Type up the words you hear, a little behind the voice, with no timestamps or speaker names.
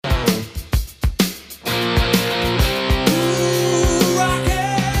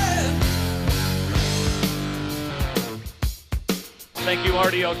Thank you,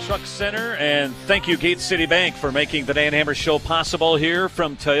 RDO Truck Center, and thank you, Gate City Bank, for making the Dan Hammer Show possible here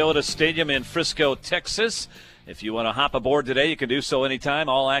from Toyota Stadium in Frisco, Texas. If you want to hop aboard today, you can do so anytime.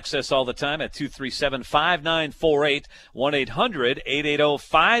 All access all the time at 237-5948,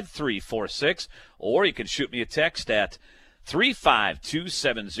 1-800-880-5346. Or you can shoot me a text at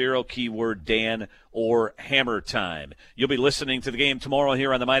 35270, keyword Dan or Hammer Time. You'll be listening to the game tomorrow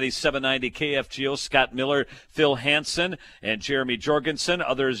here on the mighty 790 KFGO. Scott Miller, Phil Hansen, and Jeremy Jorgensen.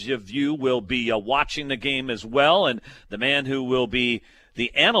 Others of you will be watching the game as well. And the man who will be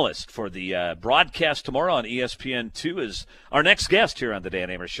the analyst for the broadcast tomorrow on ESPN2 is our next guest here on the Dan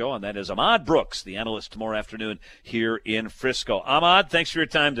Hammer Show, and that is Ahmad Brooks, the analyst tomorrow afternoon here in Frisco. Ahmad, thanks for your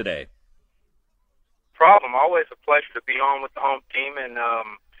time today. Problem. Always a pleasure to be on with the home team, and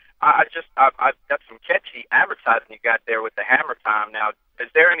I got some catchy advertising you got there with the Hammer Time. Now, is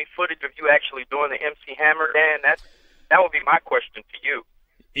there any footage of you actually doing the MC Hammer, Dan? That would be my question to you.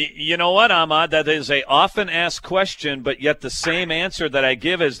 You know what, Ahmad? That is a often asked question, but yet the same answer that I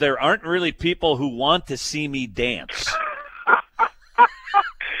give is there aren't really people who want to see me dance.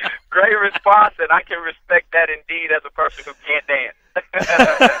 Great response, and I can respect that indeed as a person who can't dance.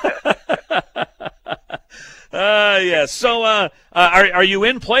 Yeah. So, are you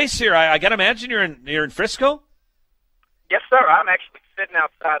in place here? I got to imagine you're in Frisco. Yes, sir. I'm actually sitting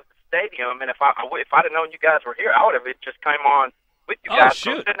outside the stadium, and if I'd have known you guys were here, I would have just came on with you guys.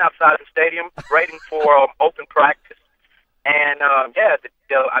 So I'm sitting outside the stadium, waiting for open practice, and I've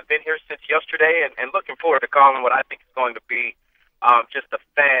been here since yesterday, and looking forward to calling what I think is going to be just a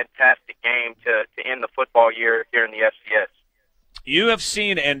fantastic game to end the football year here in the FCS. You have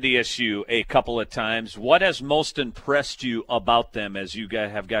seen NDSU a couple of times. What has most impressed you about them as you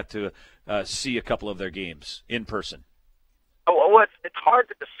have got to see a couple of their games in person? Oh, well, it's hard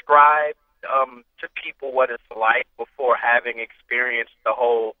to describe to people what it's like before having experienced the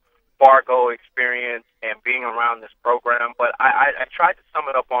whole Fargo experience and being around this program. But I tried to sum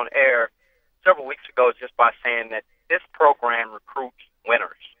it up on air several weeks ago just by saying that this program recruits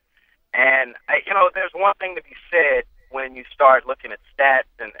winners. And, there's one thing to be said when you start looking at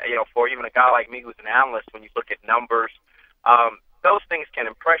stats and, for even a guy like me who's an analyst, when you look at numbers, those things can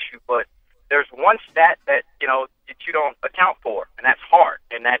impress you. But there's one stat that, that you don't account for, and that's heart,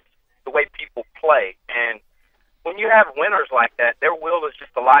 and that's the way people play. And when you have winners like that, their will is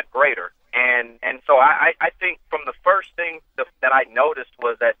just a lot greater. And so I think from the first thing that I noticed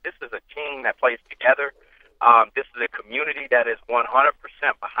was that this is a team that plays together. This is a community that is 100%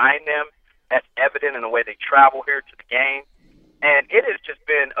 behind them. That's evident in the way they travel here to the game. And it has just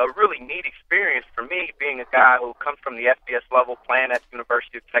been a really neat experience for me, being a guy who comes from the FBS level, playing at the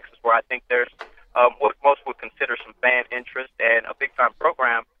University of Texas, where I think there's what most would consider some fan interest and a big-time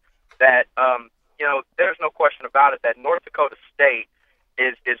program that, there's no question about it, that North Dakota State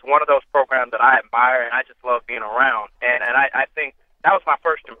is one of those programs that I admire, and I just love being around. And I think that was my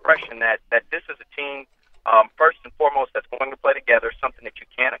first impression, that this is a team, first and foremost, that's going to play together, something that you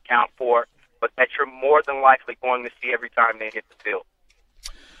can't account for, but that you're more than likely going to see every time they hit the field.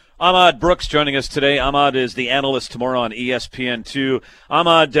 Ahmad Brooks joining us today. Ahmad is the analyst tomorrow on ESPN2.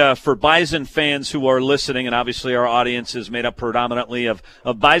 Ahmad, for Bison fans who are listening, and obviously our audience is made up predominantly of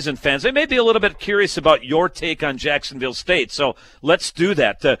Bison fans, they may be a little bit curious about your take on Jacksonville State. So let's do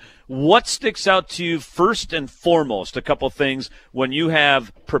that. What sticks out to you first and foremost, a couple things, when you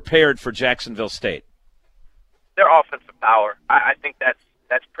have prepared for Jacksonville State? Their offensive power. I think that's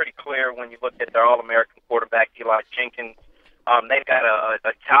pretty clear when you look at their All-American quarterback, Eli Jenkins. They've got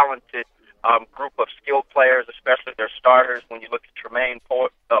a talented group of skilled players, especially their starters. When you look at Tremaine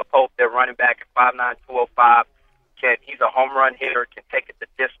Pope, their running back at 5'9", 205, he's a home run hitter, can take it the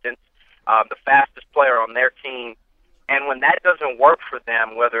distance, the fastest player on their team. And when that doesn't work for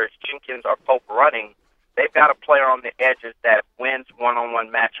them, whether it's Jenkins or Pope running, they've got a player on the edges that wins one-on-one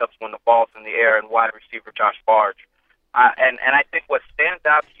matchups when the ball's in the air, and wide receiver Josh Barge. And I think what stands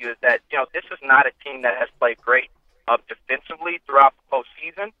out to you is that, this is not a team that has played great defensively throughout the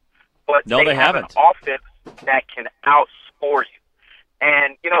postseason, but they have an offense that can outscore you.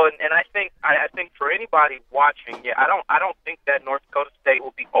 And and I think for anybody watching, I don't think that North Dakota State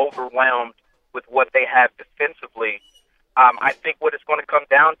will be overwhelmed with what they have defensively. I think what it's going to come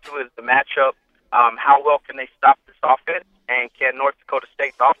down to is the matchup. How well can they stop this offense, and can North Dakota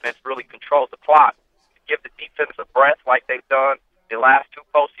State's offense really control the clock, give the defense a breath like they've done the last two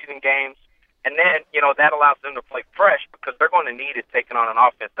postseason games? And then, that allows them to play fresh, because they're going to need it taking on an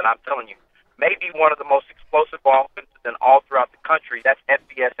offense that I'm telling you, maybe one of the most explosive offenses in all throughout the country. That's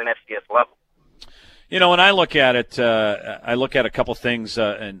FBS and FCS level. When I look at it, I look at a couple things,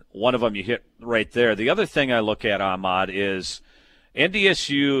 and one of them you hit right there. The other thing I look at, Ahmad, is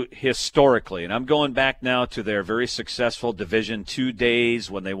NDSU historically, and I'm going back now to their very successful Division II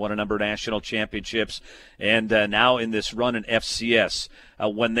days when they won a number of national championships, and now in this run in FCS.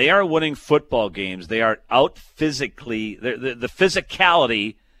 When they are winning football games, they are out physically. The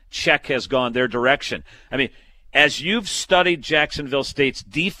physicality check has gone their direction. I mean, as you've studied Jacksonville State's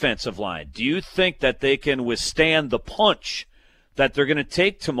defensive line, do you think that they can withstand the punch that they're going to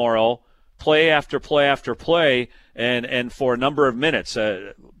take tomorrow, play after play after play, and for a number of minutes?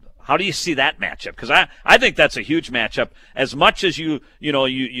 How do you see that matchup? Because I think that's a huge matchup. As much as you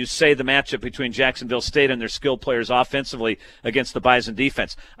say the matchup between Jacksonville State and their skilled players offensively against the Bison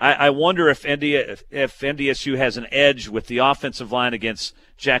defense, I wonder if NDSU has an edge with the offensive line against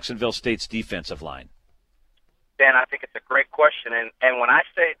Jacksonville State's defensive line. Dan, I think it's a great question, and when I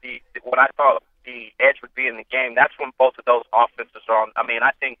say what I thought the edge would be in the game, that's when both of those offenses are on. I mean,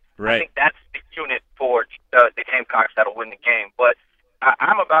 I think that's the unit for the Gamecocks that'll win the game. But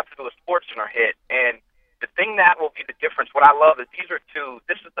I'm about to do a sports center hit, and the thing that will be the difference, what I love is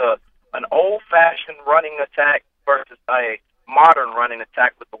this is an old-fashioned running attack versus a modern running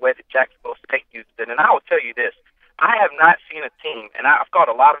attack with the way that Jacksonville State used it. And I will tell you this, I have not seen a team, and I've caught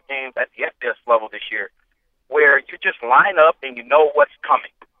a lot of games at the FCS level this year, where you just line up and you know what's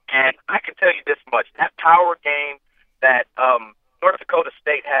coming. And I can tell you this much, that power game that North Dakota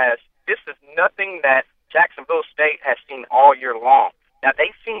State has, this is nothing that Jacksonville State has seen all year long. Now,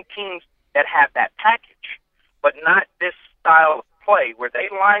 they've seen teams that have that package, but not this style of play where they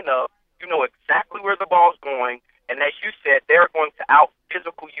line up, you know exactly where the ball's going, and as you said, they're going to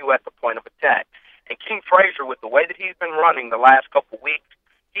out-physical you at the point of attack. And King Frazier, with the way that he's been running the last couple weeks,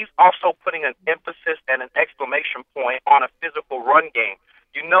 he's also putting an emphasis and an exclamation point on a physical run game.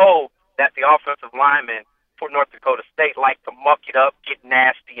 You know that the offensive linemen for North Dakota State like to muck it up, get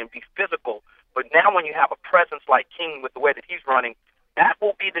nasty, and be physical. But now when you have a presence like King with the way that he's running, that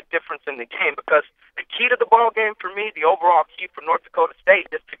will be the difference in the game, because the key to the ball game for me, the overall key for North Dakota State,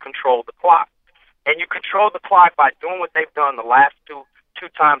 is to control the clock. And you control the clock by doing what they've done the last two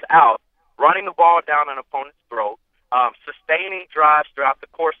times out, running the ball down an opponent's throat, sustaining drives throughout the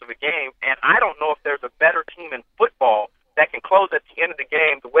course of a game. And I don't know if there's a better team in football that can close at the end of the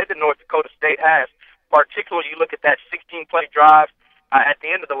game the way that North Dakota State has. Particularly, you look at that 16-play drive at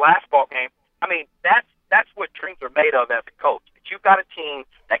the end of the last ball game. I mean, that's what dreams are made of as a coach. That you've got a team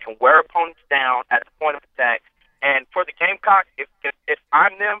that can wear opponents down at the point of attack. And for the Gamecocks, if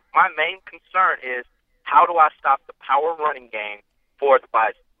I'm them, my main concern is how do I stop the power running game for the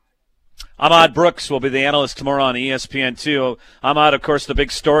Bison? Ahmad Brooks will be the analyst tomorrow on ESPN2. Ahmad, of course, the big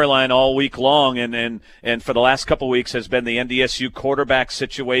storyline all week long and for the last couple of weeks has been the NDSU quarterback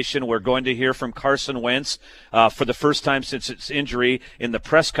situation. We're going to hear from Carson Wentz for the first time since its injury in the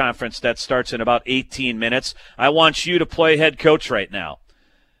press conference that starts in about 18 minutes. I want you to play head coach right now.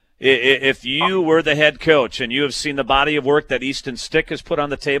 If you were the head coach and you have seen the body of work that Easton Stick has put on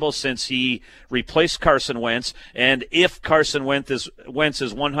the table since he replaced Carson Wentz, and if Carson Wentz is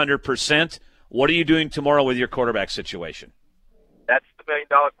 100%, what are you doing tomorrow with your quarterback situation? That's the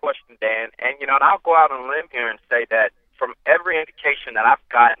million-dollar question, Dan. And, and I'll go out on a limb here and say that from every indication that I've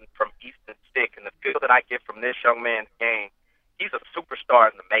gotten from Easton Stick and the feel that I get from this young man's game, he's a superstar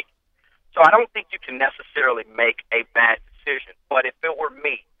in the making. So I don't think you can necessarily make a bad decision. But if it were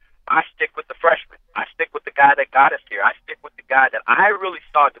me, I stick with the freshman. I stick with the guy that got us here. I stick with the guy that I really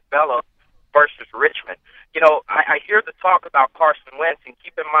saw develop versus Richmond. I hear the talk about Carson Wentz, and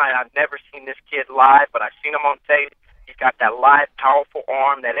keep in mind, I've never seen this kid live, but I've seen him on tape. He's got that live, powerful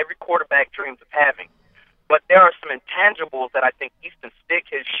arm that every quarterback dreams of having. But there are some intangibles that I think Easton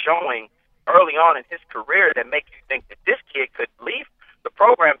Stick is showing early on in his career that make you think that this kid could leave the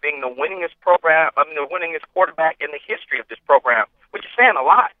program being the winningest quarterback in the history of this program, which is saying a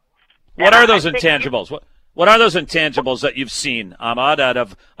lot. What are those intangibles? What are those intangibles that you've seen, Ahmad, out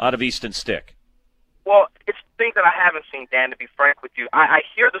of Easton Stick? Well, it's things that I haven't seen, Dan, to be frank with you. I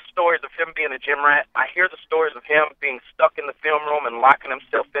hear the stories of him being a gym rat. I hear the stories of him being stuck in the film room and locking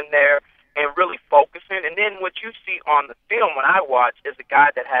himself in there and really focusing. And then what you see on the film when I watch is a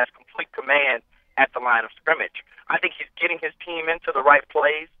guy that has complete command at the line of scrimmage. I think he's getting his team into the right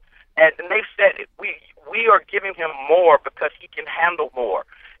plays. And they've said it. We are giving him more because he can handle more.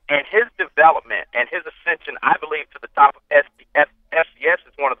 And his development and his ascension, I believe, to the top of FCS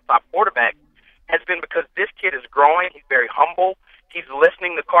as one of the top quarterbacks has been because this kid is growing. He's very humble. He's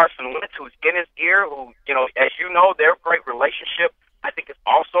listening to Carson Wentz, who's in his ear, who, as you know, their great relationship, I think, is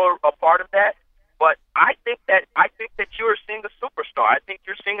also a part of that. But I think that you are seeing a superstar. I think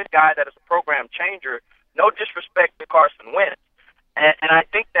you're seeing a guy that is a program changer. No disrespect to Carson Wentz. And I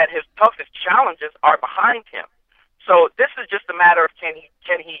think that his toughest challenges are behind him. So this is just a matter of can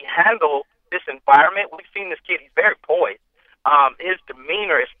he handle this environment. We've seen this kid; he's very poised. His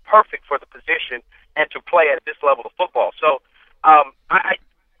demeanor is perfect for the position and to play at this level of football. So, I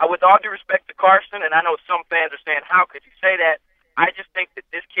with all due respect to Carson, and I know some fans are saying, "How could you say that?" I just think that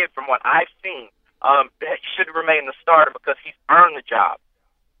this kid, from what I've seen, should remain the starter because he's earned the job.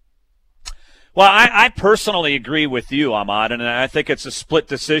 Well, I personally agree with you, Ahmad, and I think it's a split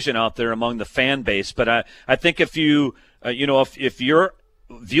decision out there among the fan base. But I think if you, if you're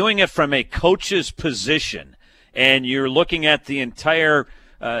viewing it from a coach's position and you're looking at the entire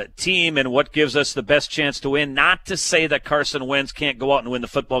team and what gives us the best chance to win, not to say that Carson Wentz can't go out and win the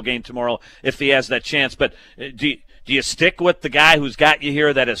football game tomorrow if he has that chance, but do you stick with the guy who's got you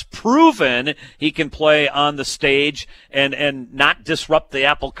here that has proven he can play on the stage and not disrupt the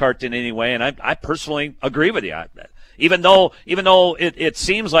apple cart in any way? And I personally agree with you. Even though it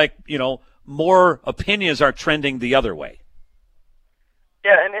seems like, more opinions are trending the other way.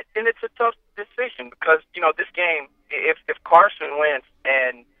 Yeah, and it's a tough decision because, this game, if Carson Wentz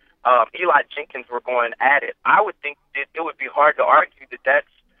and Eli Jenkins were going at it, I would think that it would be hard to argue that that's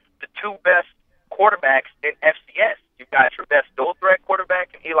the two best quarterbacks in FCS. You've got your best dual threat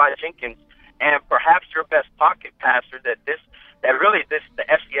quarterback in Eli Jenkins, and perhaps your best pocket passer that the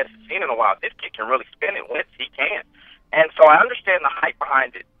FCS has seen in a while. This kid can really spin it. Wentz, he can. And so I understand the hype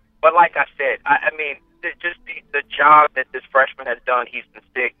behind it. But like I said, the job that this freshman has done, he's been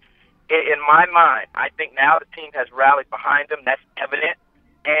sick. In my mind, I think now the team has rallied behind him. That's evident.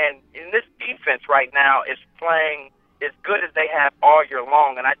 And in this defense right now is playing as good as they have all year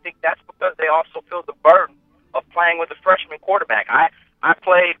long. And I think that's because they also feel the burden of playing with a freshman quarterback. I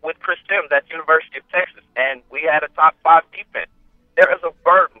played with Chris Sims at the University of Texas, and we had a top 5 defense. There is a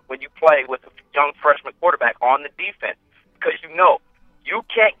burden when you play with a young freshman quarterback on the defense because you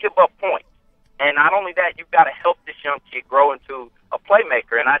can't give up points. And not only that, you've got to help this young kid grow into a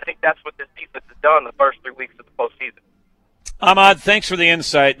playmaker. And I think that's what this defense has done the first 3 weeks of the postseason. Ahmad, thanks for the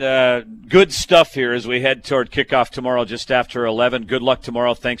insight. Good stuff here as we head toward kickoff tomorrow just after 11. Good luck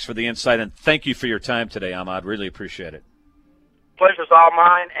tomorrow. Thanks for the insight, and thank you for your time today, Ahmad. Really appreciate it. Pleasure's all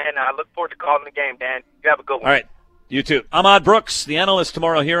mine, and I look forward to calling the game, Dan. You have a good one. All right. You too. Ahmad Brooks, the analyst,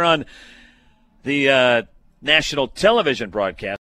 tomorrow here on the national television broadcast.